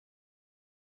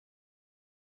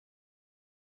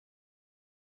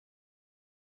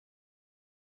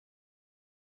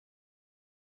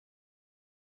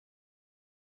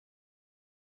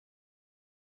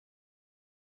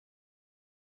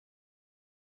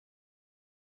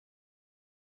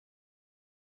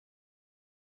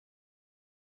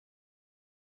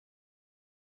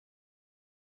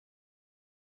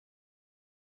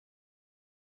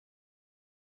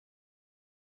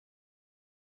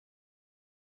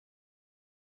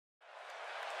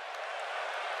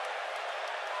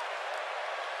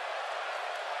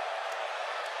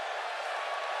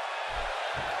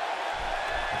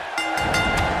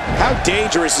How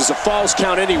dangerous is a Falls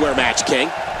Count Anywhere match, King?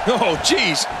 Oh,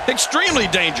 geez, extremely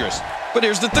dangerous. But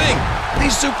here's the thing.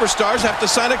 These superstars have to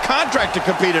sign a contract to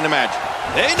compete in a match.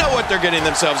 They know what they're getting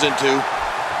themselves into.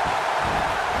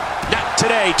 Not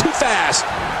today, too fast.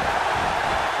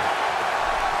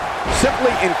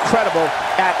 Simply incredible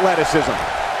athleticism.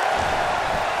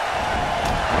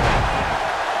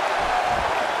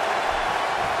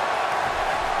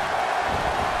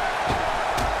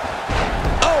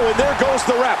 Oh, and there goes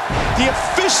the ref. The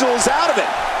official's out of it.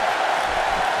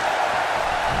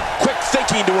 Quick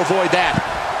thinking to avoid that.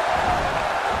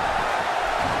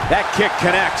 That kick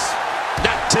connects.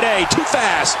 Not today, too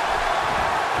fast.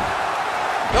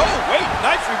 Oh, wait,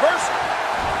 nice reversal.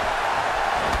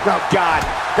 Oh, God,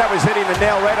 that was hitting the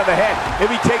nail right on the head.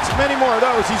 If he takes many more of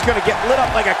those, he's going to get lit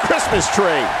up like a Christmas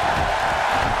tree.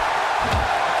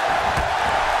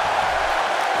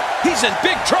 He's in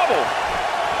big trouble.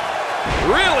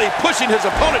 Really pushing his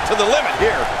opponent to the limit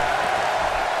here.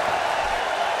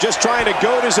 Just trying to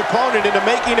goad his opponent into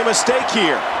making a mistake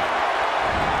here.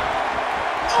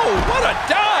 Oh, what a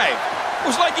dive. It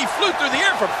was like he flew through the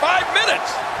air for 5 minutes.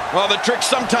 Well, the trick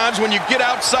sometimes when you get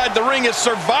outside the ring is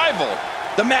survival.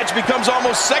 The match becomes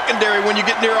almost secondary when you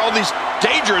get near all these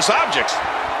dangerous objects.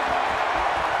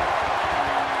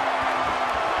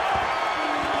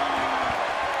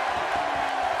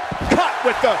 Cut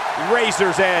with the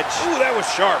razor's edge. Ooh, that was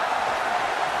sharp.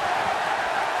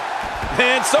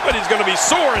 Man, somebody's going to be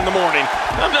sore in the morning.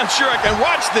 I'm not sure I can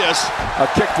watch this. A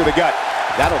kick to the gut.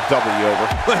 That'll double you over.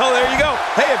 Well, there you go.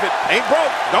 Hey, if it ain't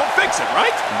broke, don't fix it,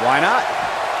 right? Why not?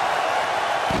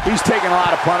 He's taking a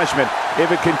lot of punishment.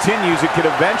 If it continues, it could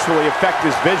eventually affect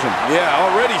his vision. Yeah,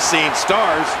 already seeing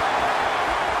stars.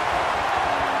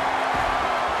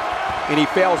 And he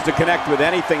fails to connect with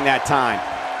anything that time.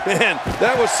 Man,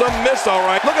 that was some miss, all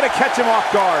right. Looking to catch him off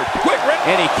guard. Quick,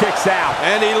 and he kicks out.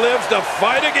 And he lives to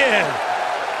fight again.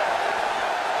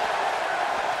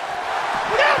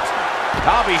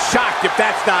 I'll be shocked if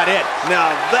that's not it.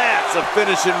 Now that's a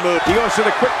finishing move. He goes for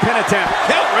the quick pin attempt.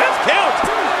 Count, ref, count.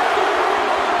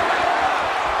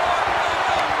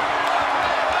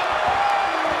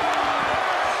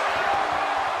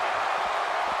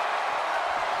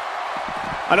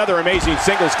 Another amazing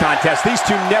singles contest. These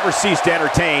two never cease to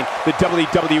entertain the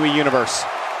WWE Universe.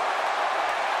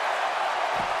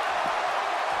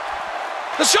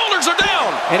 The shoulders are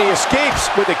down. And he escapes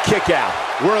with a kick out.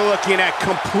 We're looking at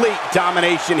complete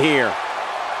domination here.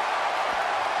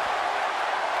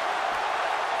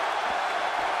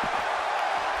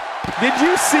 Did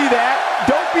you see that?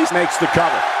 Don't be... Makes the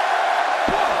cover.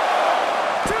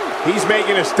 He's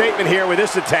making a statement here with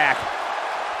this attack.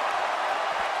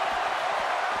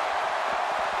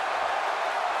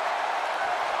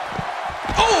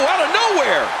 Oh, out of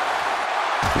nowhere.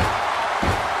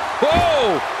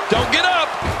 Whoa, don't get up.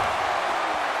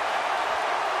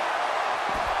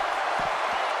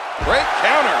 Great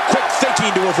counter. Quick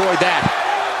thinking to avoid that.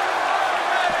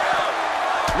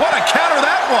 What a counter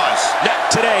that was. Not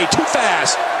today, too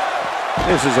fast.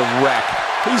 This is a wreck.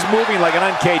 He's moving like an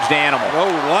uncaged animal. No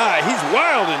lie, he's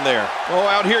wild in there. Oh,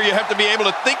 out here you have to be able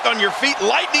to think on your feet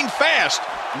lightning fast.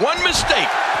 One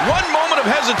mistake, one moment of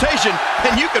hesitation,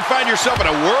 and you could find yourself in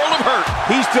a world of hurt.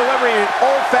 He's delivering an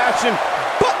old-fashioned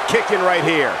butt kicking right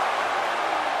here.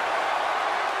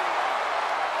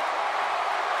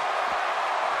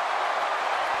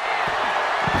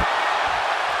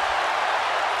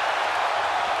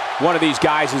 One of these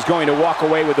guys is going to walk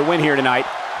away with the win here tonight.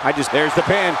 There's the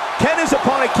pin. Can his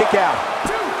opponent kick out?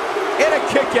 And a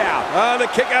kick out. The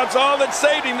kick out's all that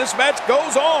saved him. This match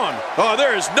goes on. Oh,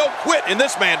 there is no quit in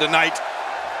this man tonight.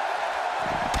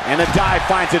 And the dive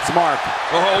finds its mark.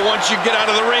 Oh, once you get out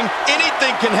of the ring,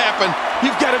 anything can happen.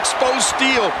 You've got exposed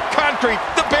steel, concrete,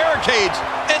 the barricades,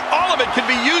 and all of it can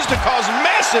be used to cause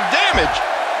massive damage.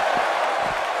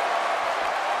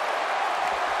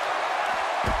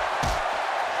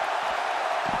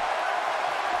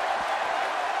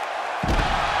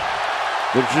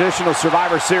 The traditional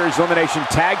Survivor Series Elimination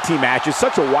Tag Team match is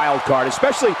such a wild card,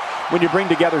 especially when you bring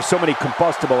together so many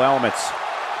combustible elements.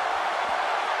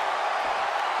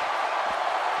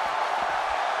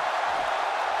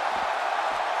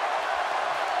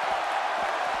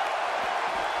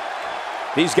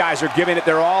 These guys are giving it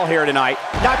their all here tonight,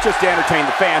 not just to entertain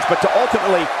the fans, but to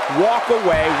ultimately walk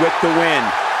away with the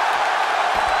win.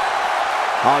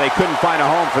 Oh, they couldn't find a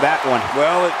home for that one.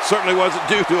 Well, it certainly wasn't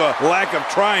due to a lack of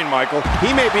trying, Michael. He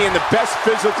may be in the best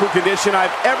physical condition I've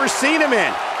ever seen him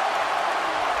in.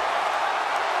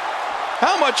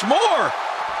 How much more?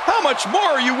 How much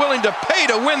more are you willing to pay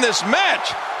to win this match?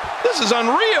 This is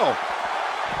unreal.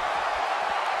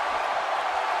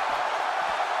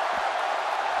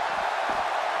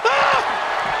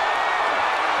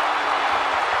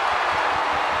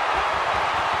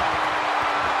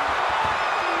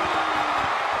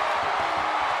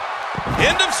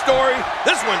 End of story.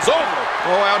 This one's over.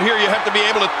 Oh, out here you have to be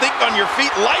able to think on your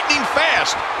feet lightning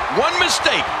fast. One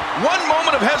mistake, one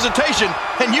moment of hesitation,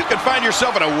 and you can find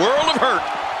yourself in a world of hurt.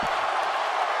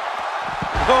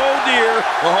 Oh, dear.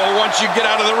 Oh, once you get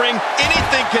out of the ring,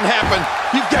 anything can happen.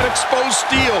 You've got exposed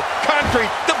steel,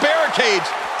 concrete, the barricades,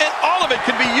 and all of it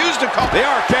can be used to call the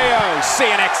RKO. See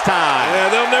you next time. Yeah,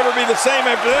 they'll never be the same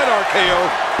after that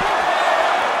RKO.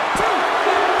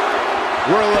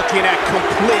 We're looking at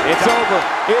complete. It's over.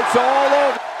 It's all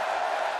over.